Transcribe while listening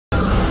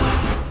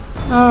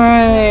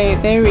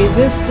Alright, they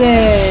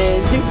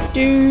resisted.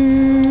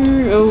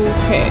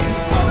 Okay.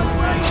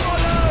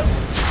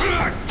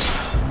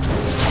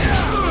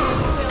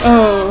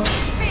 Oh.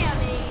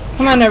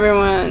 Come on,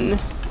 everyone.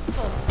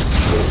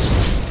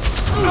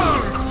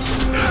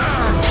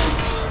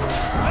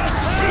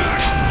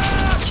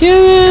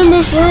 Kill him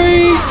before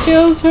he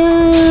kills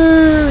her!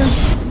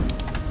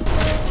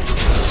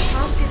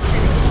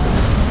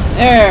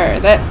 There,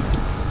 that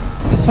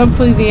is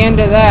hopefully the end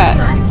of that.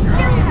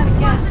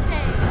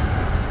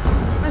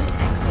 Most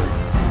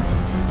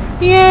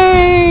excellent.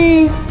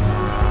 Yay!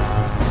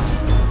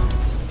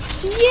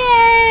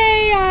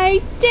 Yay!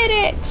 I did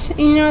it! And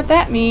you know what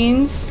that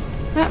means?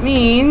 That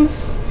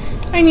means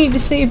I need to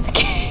save the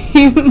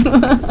game.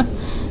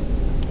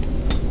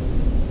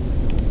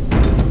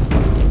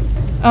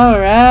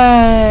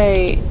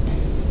 Alright.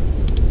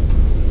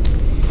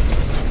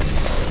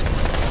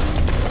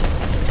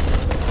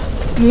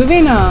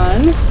 Moving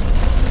on.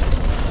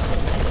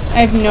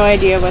 I have no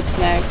idea what's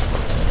next.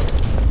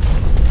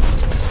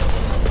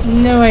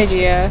 No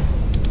idea.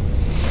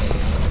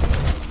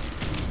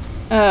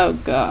 Oh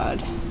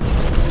god.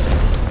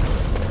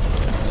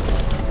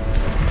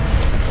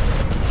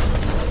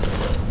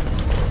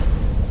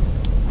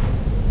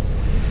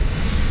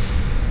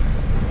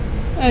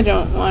 I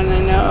don't want to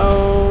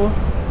know.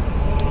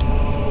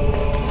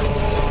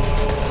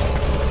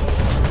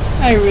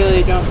 I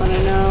really don't want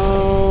to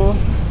know.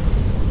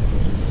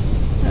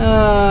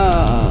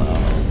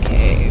 Oh,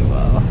 okay,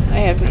 well, I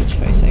have no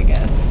choice, I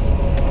guess.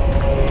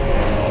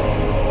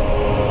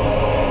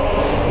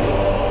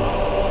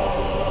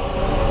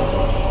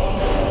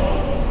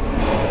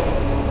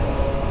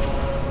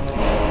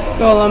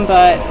 Golem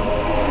butt.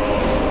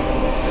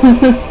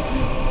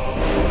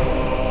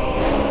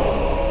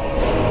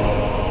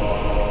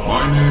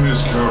 My name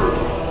is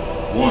Caridon.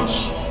 Once,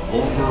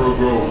 longer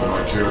ago than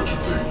I care to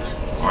think,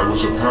 I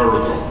was a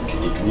paragon to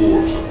the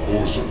dwarves of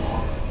Orzammar.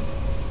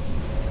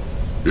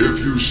 If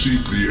you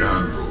seek the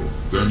anvil,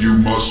 then you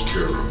must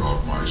care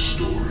about my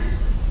story,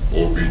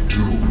 or be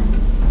doomed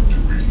to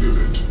relive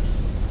it.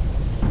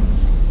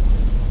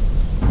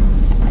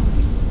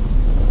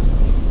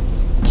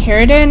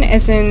 Caridon,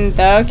 as in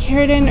the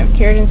Caridon of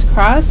Caridon's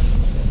Cross?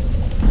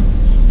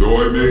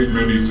 Though I made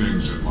many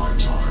things in my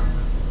time,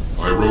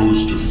 I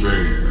rose to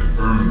fame and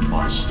earned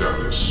my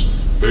status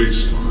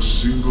based on a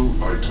single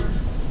item,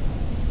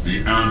 the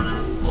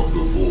Anvil of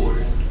the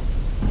Void.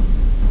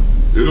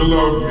 It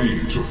allowed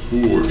me to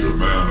forge a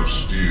man of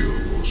steel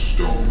or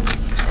stone,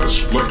 as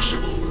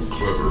flexible and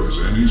clever as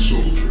any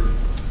soldier.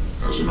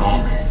 As an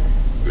army,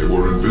 they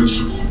were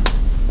invincible,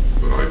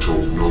 but I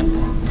told no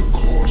one the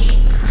cost.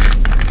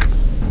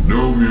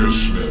 No mere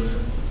smith,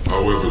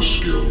 however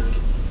skilled,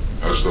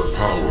 has the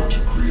power to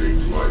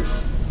create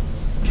life.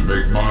 To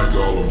make my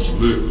golems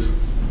live,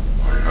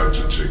 I had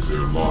to take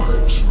their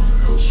lives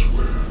from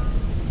elsewhere.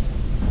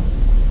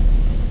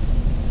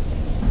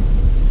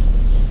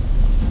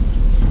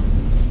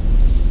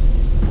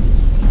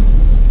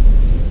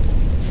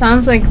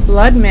 Sounds like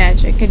blood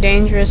magic, a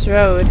dangerous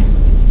road.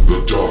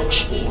 The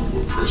Darkspawn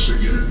were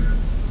pressing in.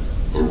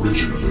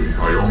 Originally,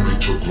 I only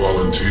took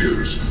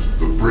volunteers,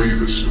 the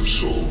bravest of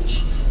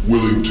souls,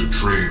 willing to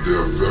trade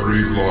their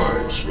very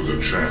lives for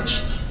the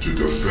chance to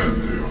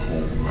defend their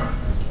homeland.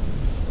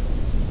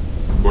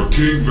 But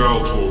King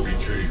Valtor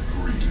became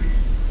greedy.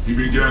 He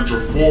began to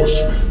force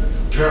men,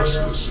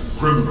 casteless and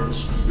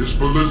criminals, his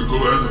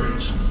political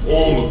enemies,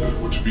 all of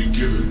them were to be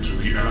given to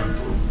the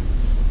Anvil.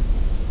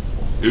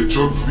 It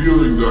took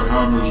feeling the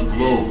hammer's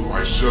blow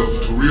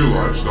myself to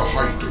realize the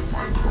height of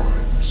my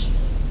crimes.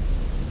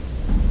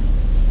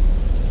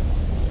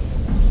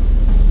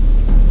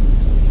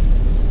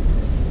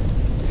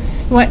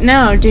 What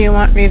now? Do you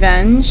want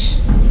revenge?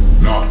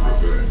 Not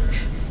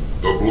revenge.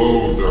 The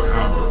blow of the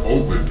hammer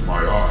opened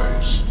my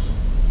eyes.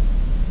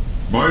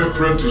 My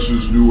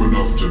apprentices knew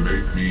enough to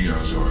make me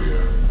as I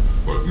am,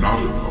 but not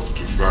enough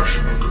to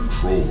fashion a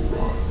control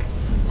rod.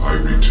 I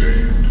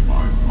retained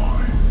my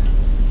mind.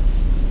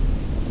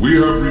 We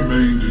have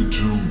remained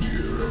entombed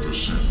here ever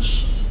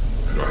since,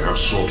 and I have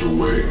sought a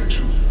way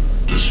to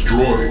destroy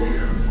the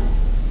anvil.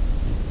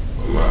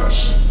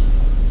 Alas,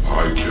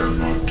 I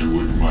cannot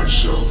do it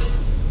myself.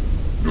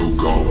 No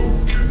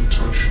golem can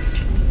touch it.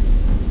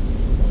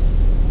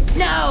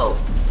 No!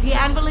 The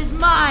anvil is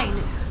mine!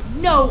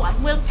 No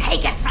one will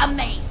take it from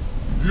me!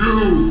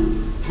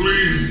 You,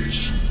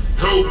 please,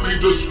 help me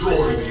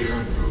destroy the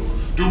anvil.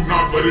 Do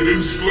not let it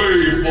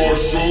enslave more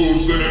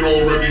souls than it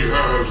already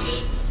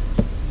has.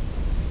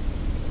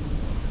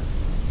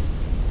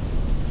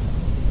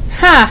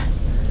 Ha!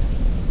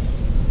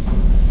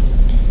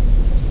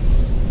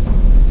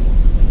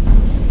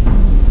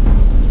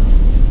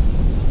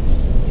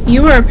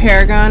 You are a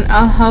paragon.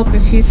 I'll help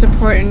if you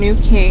support a new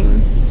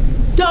king.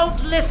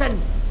 Don't listen!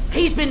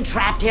 He's been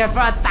trapped here for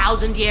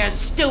 1,000 years,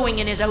 stewing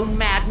in his own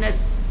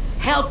madness.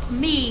 Help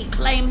me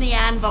claim the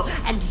anvil,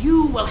 and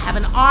you will have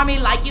an army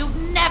like you've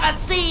never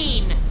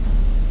seen!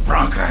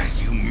 Branka,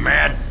 you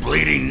mad,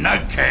 bleeding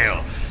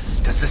nugtail!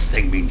 Does this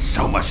thing mean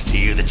so much to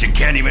you that you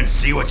can't even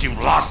see what you've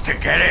lost to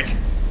get it?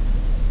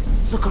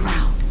 Look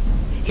around.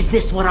 Is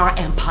this what our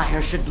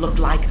empire should look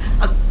like?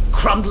 A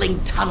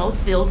crumbling tunnel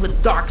filled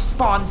with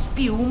darkspawn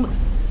spume?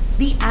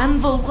 The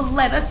anvil will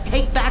let us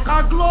take back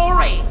our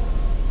glory.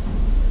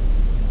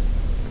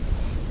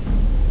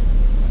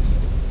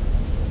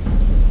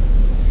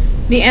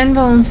 The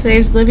anvil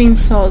enslaves living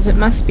souls. It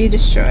must be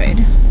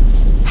destroyed.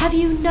 Have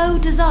you no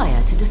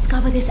desire to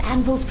discover this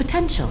anvil's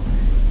potential?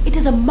 It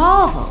is a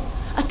marvel,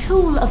 a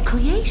tool of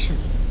creation.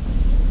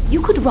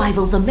 You could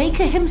rival the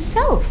maker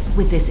himself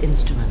with this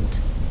instrument.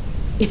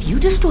 If you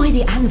destroy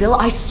the anvil,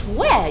 I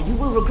swear you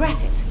will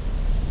regret it.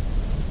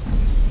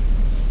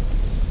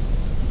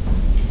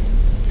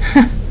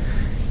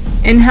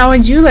 And how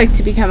would you like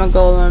to become a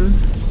golem?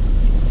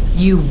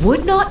 You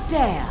would not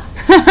dare.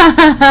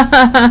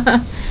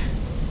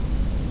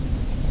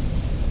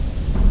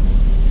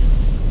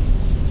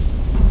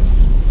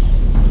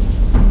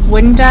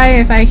 Wouldn't I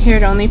if I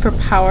cared only for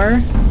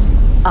power?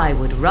 I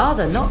would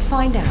rather not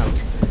find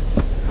out.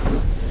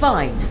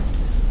 Fine.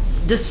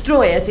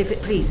 Destroy it if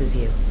it pleases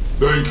you.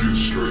 Thank you,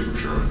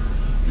 stranger.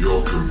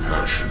 Your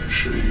compassion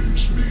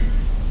shames me.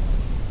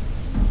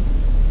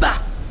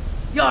 Bah!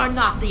 You're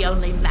not the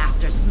only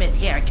master smith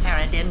here,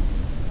 Caridin.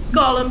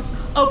 Golems,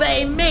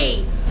 obey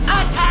me!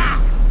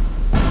 Attack!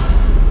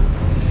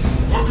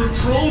 A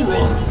control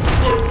rod!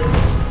 But,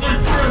 my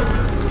friend,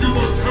 you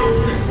must help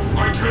me.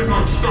 I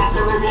cannot stop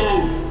her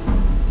alone.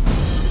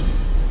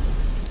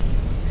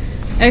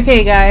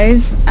 Okay,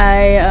 guys,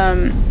 I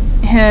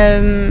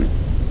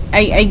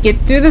get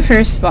through the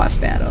first boss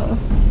battle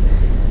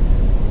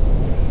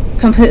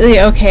completely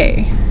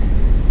okay,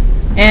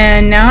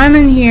 and now I'm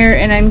in here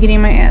and I'm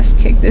getting my ass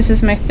kicked. This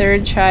is my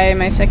third try,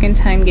 my second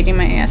time getting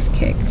my ass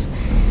kicked.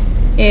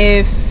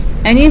 If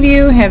any of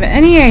you have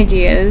any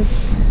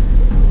ideas,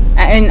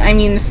 and I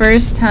mean the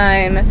first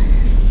time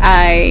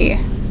I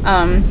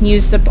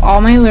used up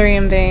all my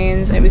Lyrium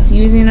veins, I was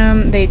using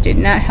them, they did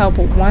not help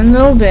one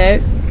little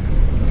bit.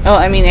 Oh,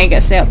 I mean, I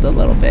guess they helped a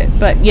little bit,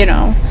 but, you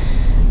know.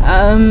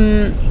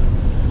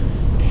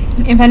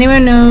 If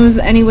anyone knows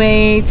any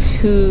way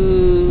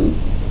to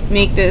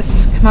make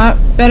this come out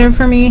better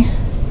for me,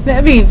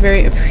 that'd be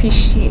very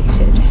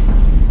appreciated.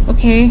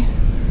 Okay?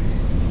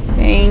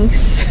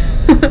 Thanks.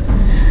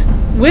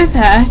 With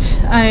that,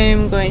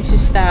 I'm going to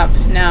stop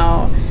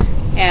now,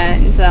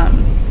 and,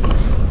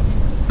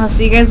 I'll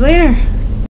see you guys later.